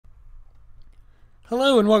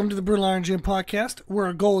Hello and welcome to the Brutal Iron Gym podcast, where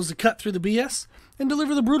our goal is to cut through the BS and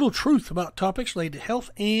deliver the brutal truth about topics related to health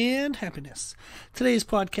and happiness. Today's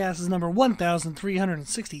podcast is number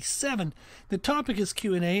 1367. The topic is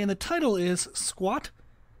Q&A and the title is Squat,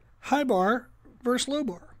 High Bar versus Low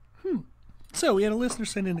Bar. So we had a listener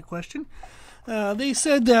send in a question. They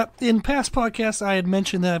said that in past podcasts I had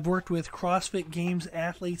mentioned that I've worked with CrossFit Games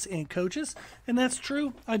athletes and coaches, and that's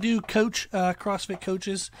true. I do coach CrossFit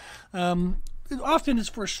coaches. Often it's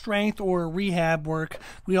for strength or rehab work.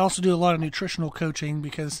 We also do a lot of nutritional coaching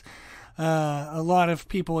because a lot of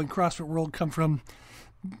people in CrossFit world come from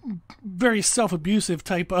very self-abusive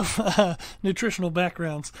type of nutritional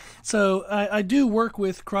backgrounds. So I do work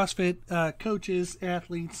with CrossFit coaches,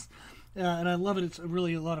 athletes, and I love it. It's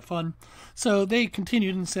really a lot of fun. So they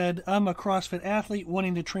continued and said, I'm a CrossFit athlete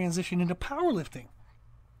wanting to transition into powerlifting.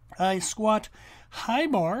 I squat high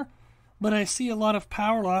bar, but I see a lot of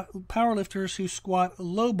powerlifters who squat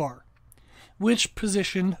low bar. Which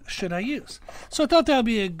position should I use? So I thought that would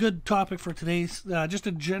be a good topic for today's, just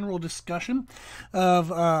a general discussion of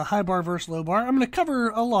high bar versus low bar. I'm going to cover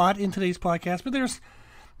a lot in today's podcast, but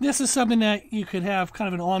this is something that you could have kind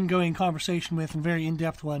of an ongoing conversation with and very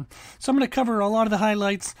in-depth one. So I'm going to cover a lot of the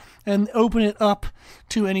highlights and open it up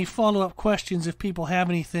to any follow-up questions if people have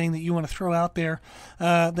anything that you want to throw out there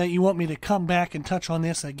that you want me to come back and touch on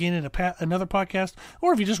this again in another podcast,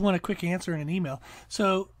 or if you just want a quick answer in an email.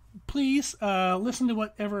 So please listen to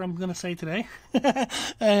whatever I'm going to say today,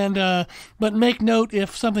 but make note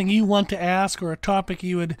if something you want to ask or a topic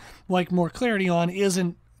you would like more clarity on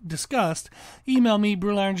isn't discussed. Email me,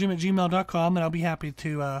 brutalironGym@gmail.com, and I'll be happy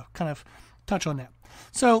to kind of touch on that.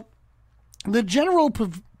 So the general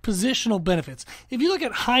positional benefits. If you look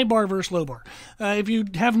at high bar versus low bar, if you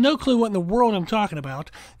have no clue what in the world I'm talking about,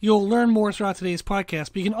 you'll learn more throughout today's podcast.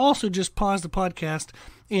 But you can also just pause the podcast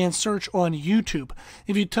and search on YouTube.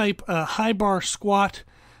 If you type high bar squat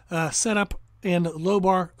setup and low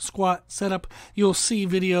bar squat setup, you'll see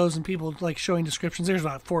videos and people like showing descriptions. There's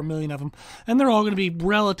about 4 million of them, and they're all going to be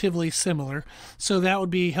relatively similar. So that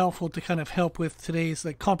would be helpful to kind of help with today's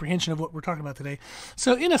comprehension of what we're talking about today.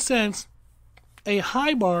 So in a sense, a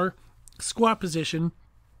high bar squat position,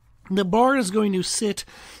 the bar is going to sit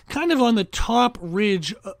kind of on the top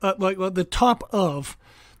ridge, the top of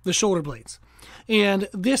the shoulder blades. And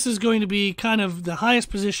this is going to be kind of the highest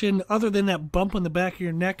position other than that bump on the back of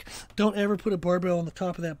your neck. Don't ever put a barbell on the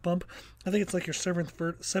top of that bump. I think it's like your seventh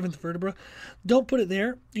vertebra. Don't put it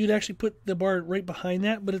there. You'd actually put the bar right behind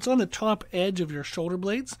that, but it's on the top edge of your shoulder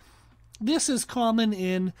blades. This is common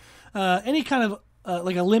in any kind of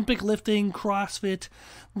like Olympic lifting, CrossFit.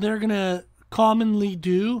 They're going to commonly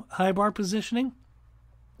do high bar positioning.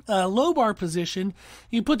 Low bar position,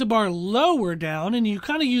 you put the bar lower down and you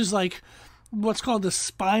kind of use like what's called the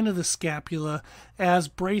spine of the scapula as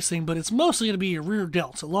bracing, but it's mostly going to be your rear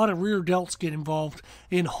delts. A lot of rear delts get involved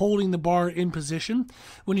in holding the bar in position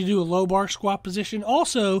when you do a low bar squat position.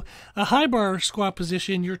 Also, a high bar squat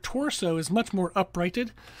position, your torso is much more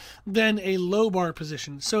uprighted than a low bar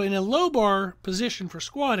position. So in a low bar position for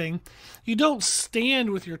squatting, you don't stand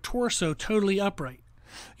with your torso totally upright.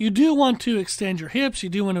 You do want to extend your hips, you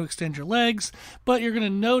do want to extend your legs, but you're going to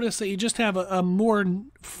notice that you just have a more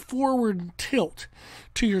forward tilt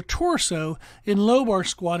to your torso in low bar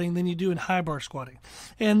squatting than you do in high bar squatting.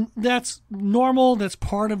 And that's normal, that's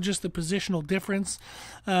part of just the positional difference,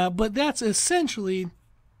 but that's essentially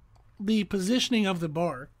the positioning of the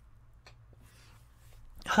bar.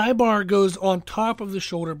 High bar goes on top of the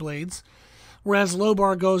shoulder blades, whereas low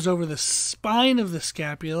bar goes over the spine of the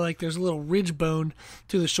scapula, like there's a little ridge bone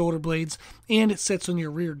to the shoulder blades, and it sits on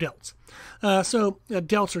your rear delts.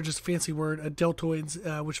 Delts are just a fancy word, deltoids,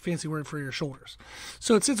 which is a fancy word for your shoulders.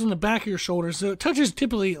 So it sits on the back of your shoulders, so it touches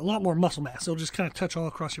typically a lot more muscle mass. It'll just kind of touch all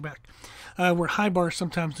across your back. Where high bar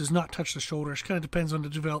sometimes does not touch the shoulders. Kind of depends on the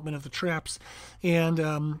development of the traps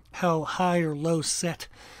and how high or low set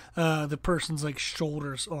the person's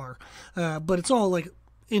shoulders are. But it's all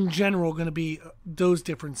in general going to be those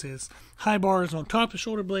differences. High bar is on top of the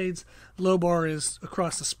shoulder blades, low bar is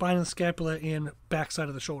across the spine of the scapula and backside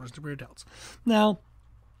of the shoulders, the rear delts. Now,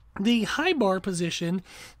 the high bar position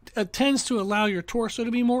tends to allow your torso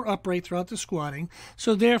to be more upright throughout the squatting,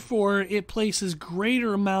 so therefore it places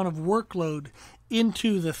greater amount of workload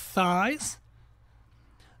into the thighs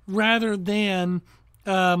rather than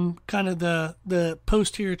kind of the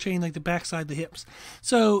posterior chain, like the backside of the hips.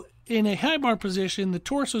 So in a high bar position, the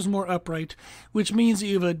torso is more upright, which means that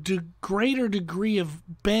you have a greater degree of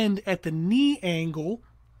bend at the knee angle.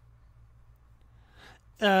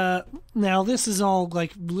 Now, this is all a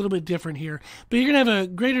little bit different here, but you're going to have a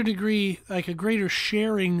greater degree, a greater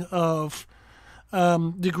sharing of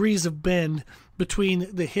degrees of bend between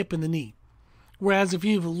the hip and the knee. Whereas if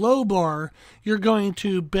you have a low bar, you're going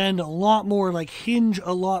to bend a lot more, like hinge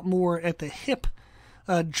a lot more at the hip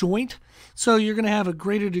joint. So you're going to have a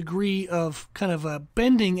greater degree of kind of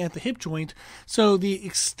bending at the hip joint. So the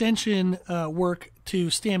extension work to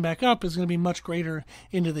stand back up is going to be much greater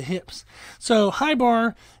into the hips. So high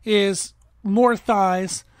bar is more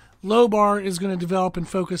thighs. Low bar is going to develop and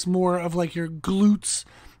focus more of like your glutes,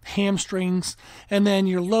 hamstrings, and then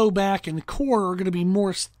your low back and core are going to be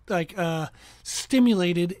more like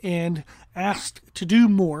stimulated and asked to do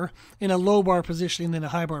more in a low bar position than a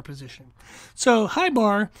high bar position. So high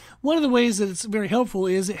bar, one of the ways that it's very helpful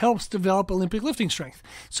is it helps develop Olympic lifting strength.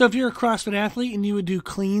 So if you're a CrossFit athlete and you would do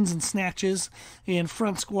cleans and snatches and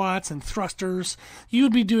front squats and thrusters, you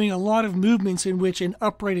would be doing a lot of movements in which an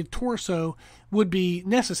uprighted torso would be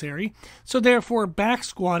necessary. So therefore, back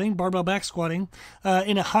squatting, barbell back squatting,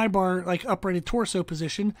 in a high bar like uprighted torso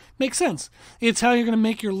position makes sense. It's how you're going to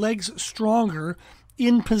make your legs stronger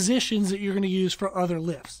in positions that you're going to use for other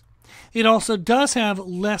lifts. It also does have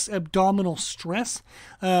less abdominal stress,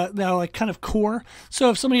 now like kind of core. So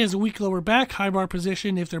if somebody has a weak lower back, high bar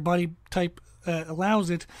position, if their body type allows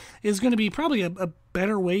it, is going to be probably a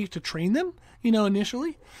better way to train them,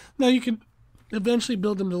 initially. Now you can eventually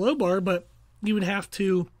build them to low bar, but you would have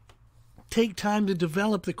to take time to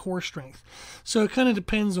develop the core strength. So it kind of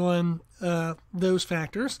depends on those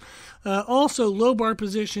factors. Also, low bar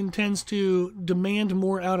position tends to demand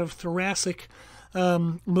more out of thoracic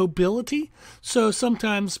mobility. So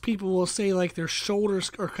sometimes people will say like their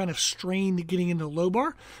shoulders are kind of strained getting into low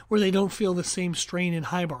bar, where they don't feel the same strain in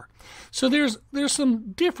high bar. So there's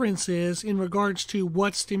some differences in regards to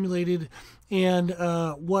what's stimulated and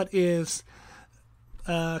what is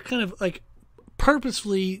kind of like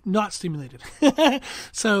purposefully not stimulated.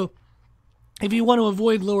 So if you want to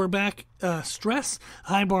avoid lower back stress,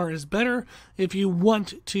 high bar is better. If you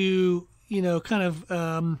want to,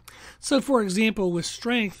 so for example, with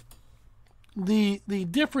strength, the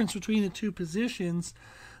difference between the two positions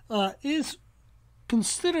is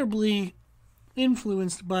considerably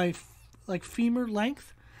influenced by like femur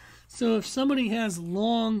length. So if somebody has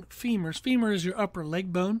long femurs, femur is your upper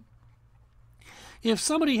leg bone. If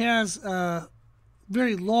somebody has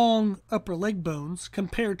very long upper leg bones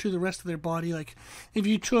compared to the rest of their body, like if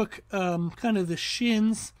you took kind of the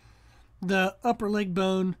shins, the upper leg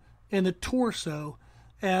bone, and the torso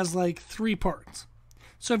as like three parts.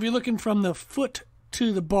 So if you're looking from the foot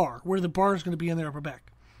to the bar, where the bar is going to be in their upper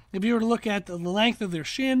back, if you were to look at the length of their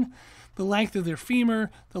shin, the length of their femur,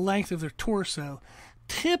 the length of their torso,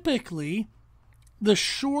 typically the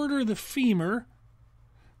shorter the femur,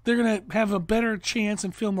 they're going to have a better chance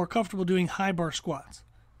and feel more comfortable doing high bar squats.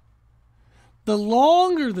 The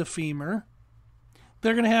longer the femur,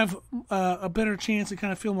 they're going to have a better chance and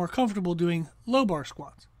kind of feel more comfortable doing low bar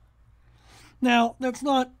squats. Now, that's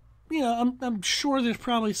not, I'm sure there's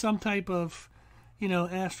probably some type of,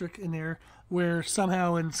 asterisk in there where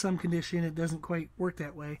somehow in some condition it doesn't quite work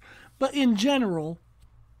that way. But in general,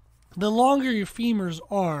 the longer your femurs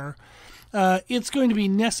are, it's going to be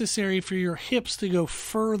necessary for your hips to go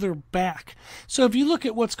further back. So if you look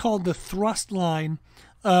at what's called the thrust line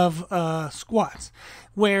of squats,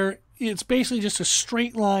 where it's basically just a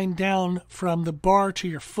straight line down from the bar to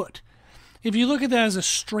your foot. If you look at that as a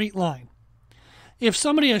straight line, if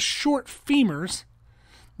somebody has short femurs,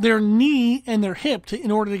 their knee and their hip,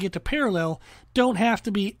 in order to get to parallel, don't have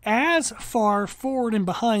to be as far forward and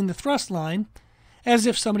behind the thrust line as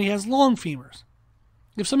if somebody has long femurs.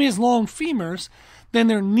 If somebody has long femurs, then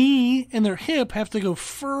their knee and their hip have to go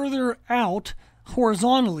further out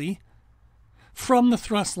horizontally from the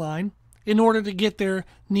thrust line in order to get their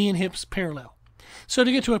knee and hips parallel. So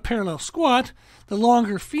to get to a parallel squat, the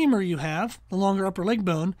longer femur you have, the longer upper leg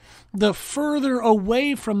bone, the further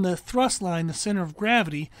away from the thrust line, the center of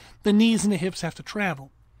gravity, the knees and the hips have to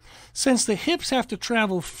travel. Since the hips have to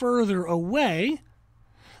travel further away,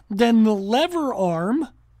 then the lever arm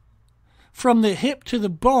from the hip to the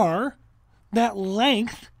bar, that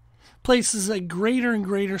length places a greater and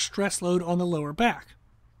greater stress load on the lower back.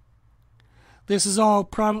 This is all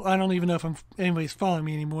probably, I don't even know if anybody's following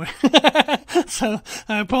me anymore. So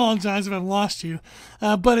I apologize if I've lost you.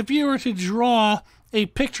 But if you were to draw a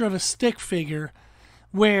picture of a stick figure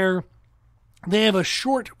where they have a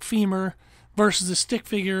short femur versus a stick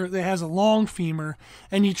figure that has a long femur,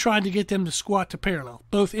 and you tried to get them to squat to parallel,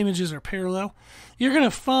 both images are parallel, you're going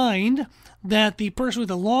to find that the person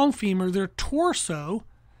with a long femur, their torso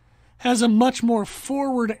has a much more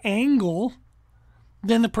forward angle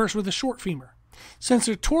than the person with a short femur. Since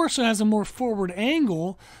their torso has a more forward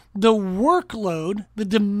angle, the workload, the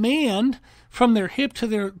demand from their hip to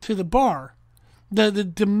the bar, the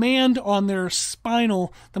demand on their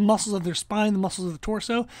spinal, the muscles of their spine, the muscles of the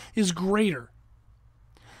torso, is greater.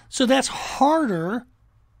 So that's harder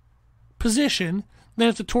position than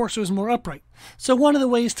if the torso is more upright. So one of the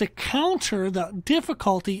ways to counter the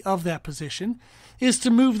difficulty of that position is to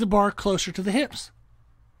move the bar closer to the hips.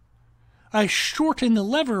 I shorten the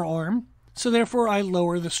lever arm, so therefore I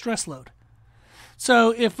lower the stress load.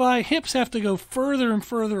 So if my hips have to go further and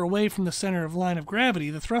further away from the center of line of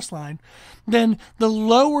gravity, the thrust line, then the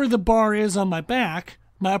lower the bar is on my back,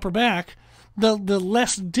 my upper back, the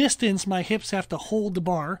less distance my hips have to hold the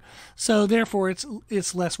bar, so therefore it's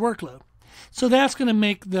less workload. So that's going to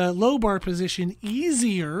make the low bar position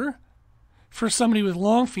easier for somebody with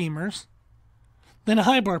long femurs than a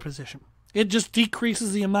high bar position. It just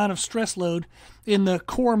decreases the amount of stress load in the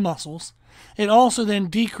core muscles. It also then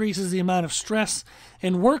decreases the amount of stress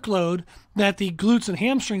and workload that the glutes and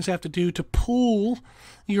hamstrings have to do to pull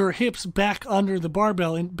your hips back under the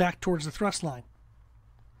barbell and back towards the thrust line.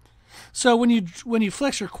 So when you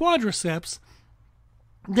flex your quadriceps,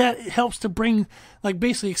 that helps to bring, like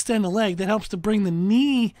basically extend the leg, that helps to bring the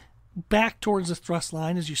knee back towards the thrust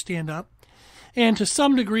line as you stand up. And to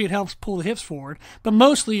some degree, it helps pull the hips forward. But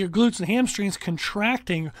mostly your glutes and hamstrings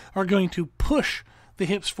contracting are going to push the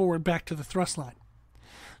hips forward back to the thrust line.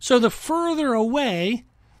 So the further away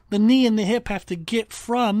the knee and the hip have to get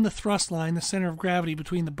from the thrust line, the center of gravity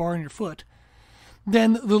between the bar and your foot,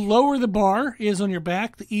 then the lower the bar is on your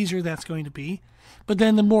back, the easier that's going to be. But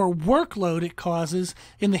then the more workload it causes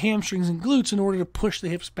in the hamstrings and glutes in order to push the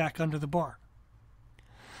hips back under the bar.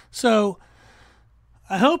 So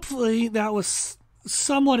hopefully that was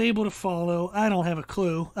somewhat able to follow. I don't have a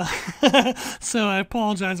clue. So I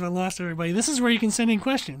apologize if I lost everybody. This is where you can send in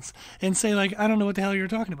questions and say, like, I don't know what the hell you're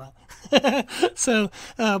talking about.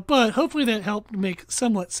 But hopefully that helped make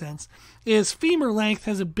somewhat sense. Is femur length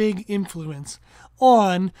has a big influence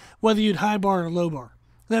on whether you'd high bar or low bar.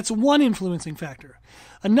 That's one influencing factor.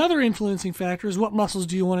 Another influencing factor is what muscles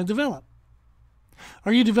do you want to develop?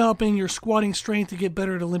 Are you developing your squatting strength to get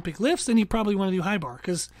better at Olympic lifts? Then you probably want to do high bar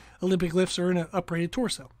because Olympic lifts are in an uprated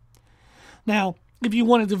torso. Now, if you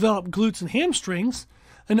want to develop glutes and hamstrings,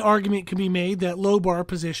 an argument can be made that low bar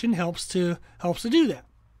position helps to do that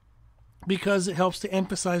because it helps to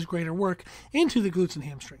emphasize greater work into the glutes and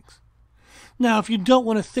hamstrings. Now, if you don't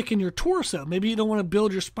want to thicken your torso, maybe you don't want to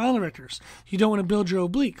build your spinal erectors, you don't want to build your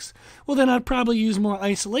obliques, well, then I'd probably use more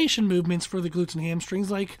isolation movements for the glutes and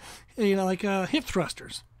hamstrings, like hip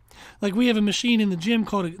thrusters. Like we have a machine in the gym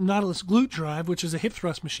called a Nautilus Glute Drive, which is a hip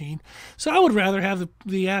thrust machine. So I would rather have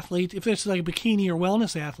the athlete, if it's like a bikini or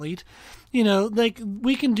wellness athlete, like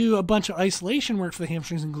we can do a bunch of isolation work for the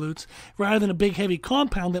hamstrings and glutes rather than a big heavy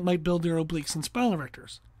compound that might build their obliques and spinal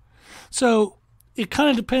erectors. So it kind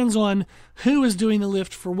of depends on who is doing the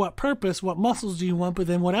lift for what purpose, what muscles do you want, but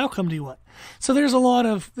then what outcome do you want. So there's a lot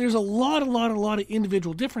of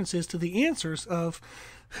individual differences to the answers of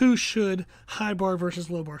who should high bar versus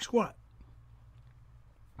low bar squat.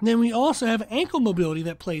 Then we also have ankle mobility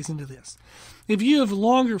that plays into this. If you have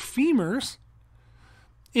longer femurs,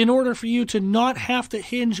 in order for you to not have to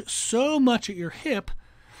hinge so much at your hip,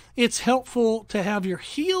 it's helpful to have your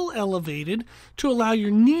heel elevated to allow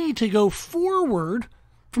your knee to go forward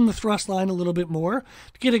from the thrust line a little bit more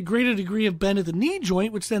to get a greater degree of bend at the knee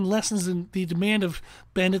joint, which then lessens the demand of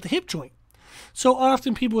bend at the hip joint. So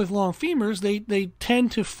often people with long femurs, they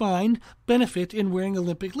tend to find benefit in wearing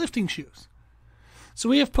Olympic lifting shoes. So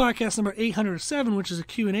we have podcast number 807, which is a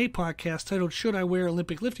Q&A podcast titled, Should I Wear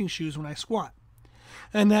Olympic Lifting Shoes When I Squat?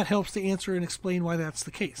 And that helps to answer and explain why that's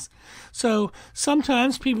the case. So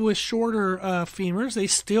sometimes people with shorter femurs, they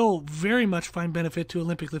still very much find benefit to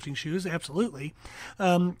Olympic lifting shoes, absolutely,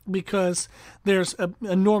 because there's an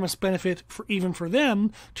enormous benefit even for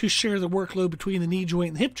them to share the workload between the knee joint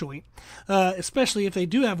and the hip joint, especially if they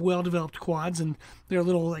do have well-developed quads and they're a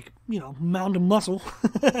little mound of muscle.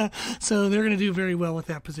 So they're going to do very well with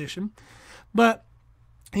that position. But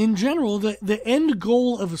in general, the end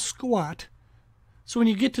goal of a squat, so when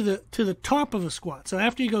you get to the top of a squat, so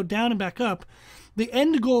after you go down and back up, the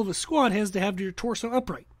end goal of a squat has to have your torso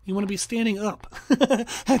upright. You want to be standing up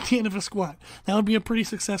at the end of a squat. That would be a pretty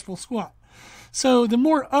successful squat. So the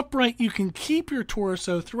more upright you can keep your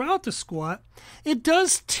torso throughout the squat, it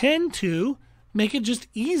does tend to make it just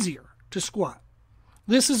easier to squat.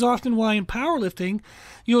 This is often why in powerlifting,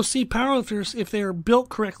 you'll see powerlifters, if they're built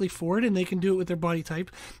correctly for it and they can do it with their body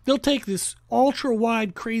type, they'll take this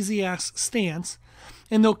ultra-wide, crazy-ass stance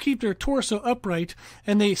and they'll keep their torso upright,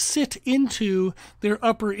 and they sit into their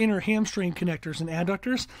upper inner hamstring connectors and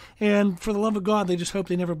adductors, and for the love of God, they just hope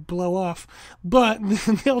they never blow off. But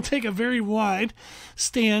they'll take a very wide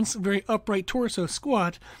stance, very upright torso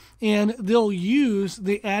squat, and they'll use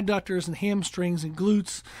the adductors and hamstrings and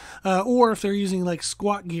glutes, or if they're using like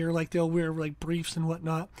squat gear, like they'll wear like briefs and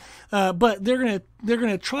whatnot. But they're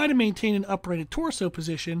gonna try to maintain an uprighted torso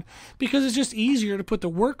position because it's just easier to put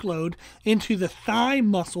the workload into the thigh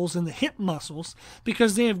muscles and the hip muscles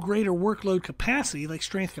because they have greater workload capacity, like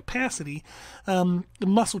strength capacity, the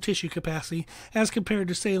muscle tissue capacity, as compared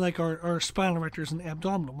to say like our spinal erectors and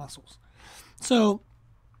abdominal muscles. So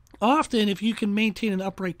often, if you can maintain an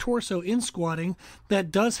upright torso in squatting,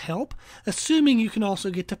 that does help, assuming you can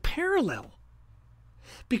also get to parallel.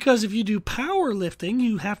 Because if you do powerlifting,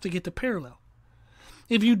 you have to get to parallel.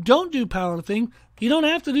 If you don't do powerlifting, you don't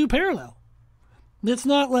have to do parallel. It's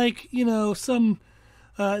not like,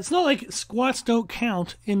 it's not like squats don't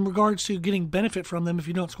count in regards to getting benefit from them if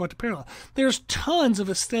you don't squat to parallel. There's tons of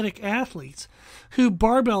aesthetic athletes who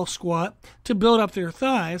barbell squat to build up their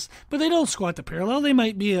thighs, but they don't squat to parallel. They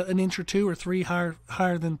might be an inch or 2 or 3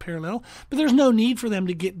 higher than parallel, but there's no need for them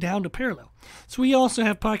to get down to parallel. So we also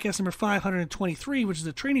have podcast number 523, which is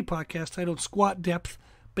a training podcast titled Squat Depth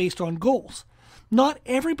Based on Goals. Not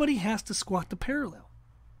everybody has to squat to parallel.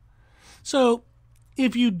 So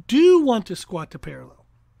if you do want to squat to parallel,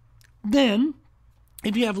 then,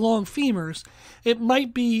 if you have long femurs, it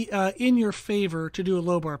might be in your favor to do a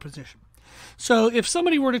low bar position. So if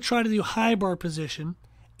somebody were to try to do high bar position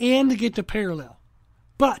and to get to parallel,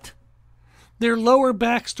 but their lower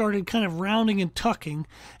back started kind of rounding and tucking,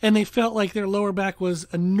 and they felt like their lower back was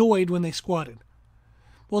annoyed when they squatted,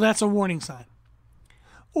 well, that's a warning sign.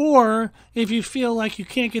 Or if you feel like you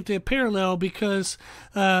can't get to parallel because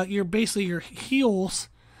your heels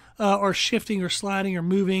are shifting or sliding or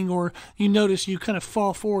moving, or you notice you kind of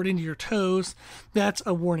fall forward into your toes, that's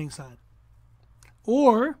a warning sign.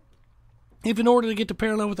 Or if in order to get to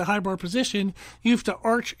parallel with the high bar position, you have to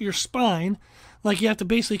arch your spine, like you have to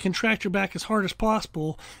basically contract your back as hard as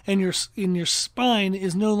possible, and your spine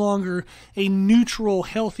is no longer a neutral,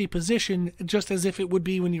 healthy position, just as if it would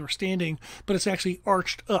be when you were standing, but it's actually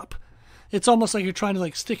arched up. It's almost like you're trying to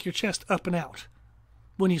like stick your chest up and out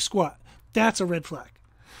when you squat. That's a red flag.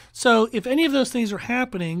 So if any of those things are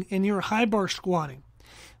happening and you're high bar squatting,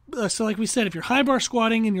 so like we said, if you're high bar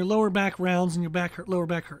squatting and your lower back rounds and your lower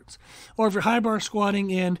back hurts, or if you're high bar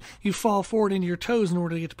squatting and you fall forward into your toes in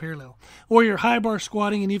order to get to parallel, or you're high bar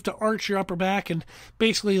squatting and you have to arch your upper back and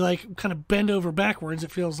basically like kind of bend over backwards,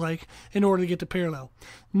 it feels like, in order to get to parallel.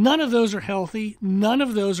 None of those are healthy. None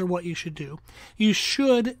of those are what you should do. You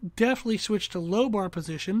should definitely switch to low bar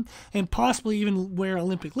position and possibly even wear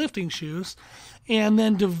Olympic lifting shoes and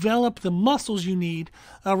then develop the muscles you need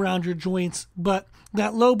around your joints. But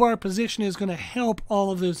that low bar position is going to help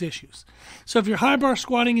all of those issues. So if you're high bar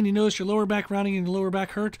squatting and you notice your lower back rounding and your lower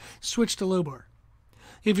back hurt, switch to low bar.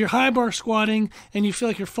 If you're high bar squatting and you feel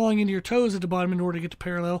like you're falling into your toes at the bottom in order to get to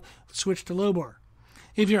parallel, switch to low bar.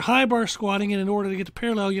 If you're high bar squatting and in order to get to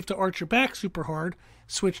parallel you have to arch your back super hard,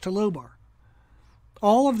 switch to low bar.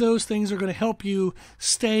 All of those things are going to help you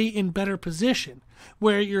stay in better position,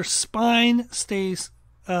 where your spine stays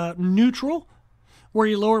neutral, where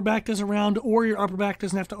your lower back doesn't round or your upper back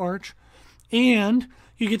doesn't have to arch, and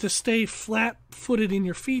you get to stay flat-footed in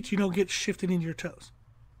your feet. You don't get shifted into your toes.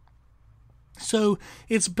 So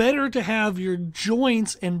it's better to have your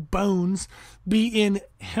joints and bones be in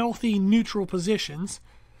healthy, neutral positions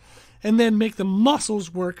and then make the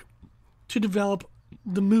muscles work to develop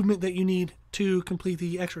the movement that you need to complete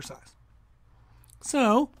the exercise.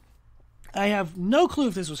 So I have no clue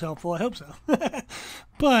if this was helpful. I hope so.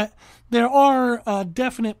 But there are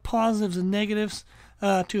definite positives and negatives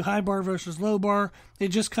to high bar versus low bar. It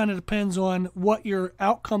just kind of depends on what your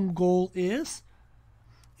outcome goal is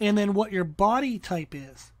and then what your body type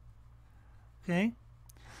is. Okay?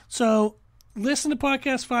 So listen to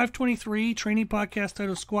podcast 523, training podcast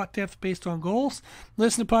titled Squat Depth Based on Goals.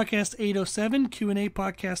 Listen to podcast 807, Q&A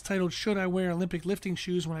podcast titled Should I Wear Olympic Lifting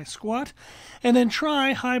Shoes When I Squat? And then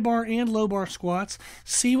try high bar and low bar squats.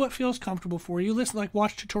 See what feels comfortable for you.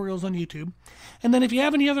 Watch tutorials on YouTube. And then if you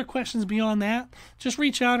have any other questions beyond that, just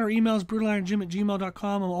reach out. Our email is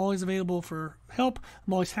brutalirongym@gmail.com. I'm always available for help,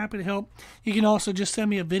 I'm always happy to help. You can also just send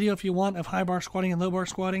me a video if you want of high bar squatting and low bar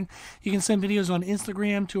squatting. You can send videos on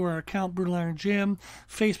Instagram to our account, Brutal Iron Gym,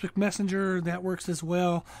 Facebook Messenger, that works as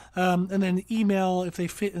well. And then email, if they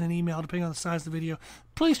fit in an email, depending on the size of the video.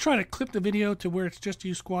 Please try to clip the video to where it's just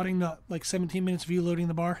you squatting, not like 17 minutes of you loading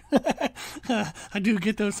the bar. I do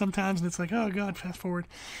get those sometimes, and it's like, oh, God, fast forward.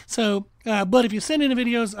 So, but if you send in the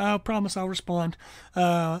videos, I'll promise I'll respond,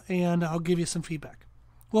 and I'll give you some feedback.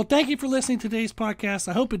 Well, thank you for listening to today's podcast.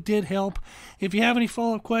 I hope it did help. If you have any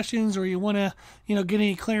follow-up questions or you want to, get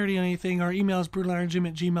any clarity on anything, our email is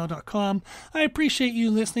brutalirongym@gmail.com. I appreciate you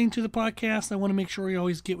listening to the podcast. I want to make sure you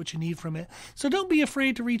always get what you need from it. So don't be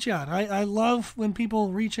afraid to reach out. I love when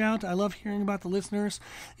people reach out. I love hearing about the listeners.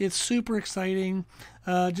 It's super exciting.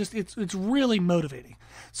 It's really motivating.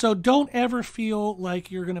 So don't ever feel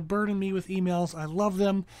like you're going to burden me with emails. I love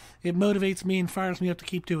them. It motivates me and fires me up to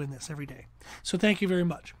keep doing this every day. So thank you very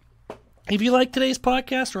much. If you like today's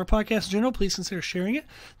podcast or our podcast in general, please consider sharing it.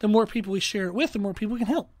 The more people we share it with, the more people we can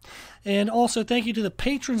help. And also, thank you to the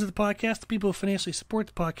patrons of the podcast, the people who financially support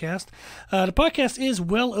the podcast. The podcast is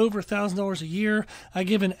well over $1,000 a year. I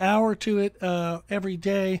give an hour to it every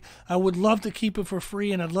day. I would love to keep it for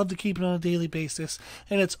free, and I'd love to keep it on a daily basis.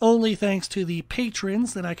 And it's only thanks to the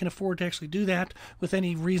patrons that I can afford to actually do that with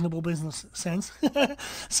any reasonable business sense.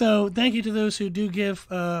 So thank you to those who do give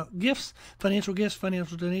gifts, financial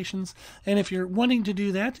donations. And if you're wanting to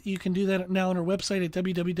do that, you can do that now on our website at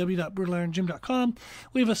www.brutalirongym.com.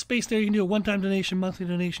 We have a space there. You can do a one-time donation, monthly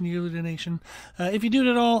donation, yearly donation. If you do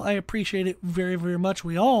it at all, I appreciate it very, very much.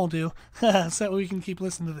 We all do. So that way we can keep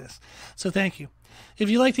listening to this. So thank you. If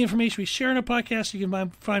you like the information we share in our podcast, you can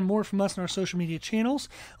find more from us on our social media channels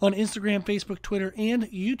on Instagram, Facebook, Twitter, and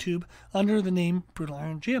YouTube under the name Brutal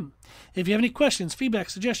Iron Gym. If you have any questions, feedback,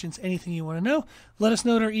 suggestions, anything you want to know, let us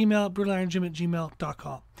know at our email at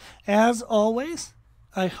brutalirongym@gmail.com. As always,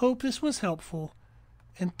 I hope this was helpful,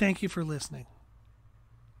 and thank you for listening.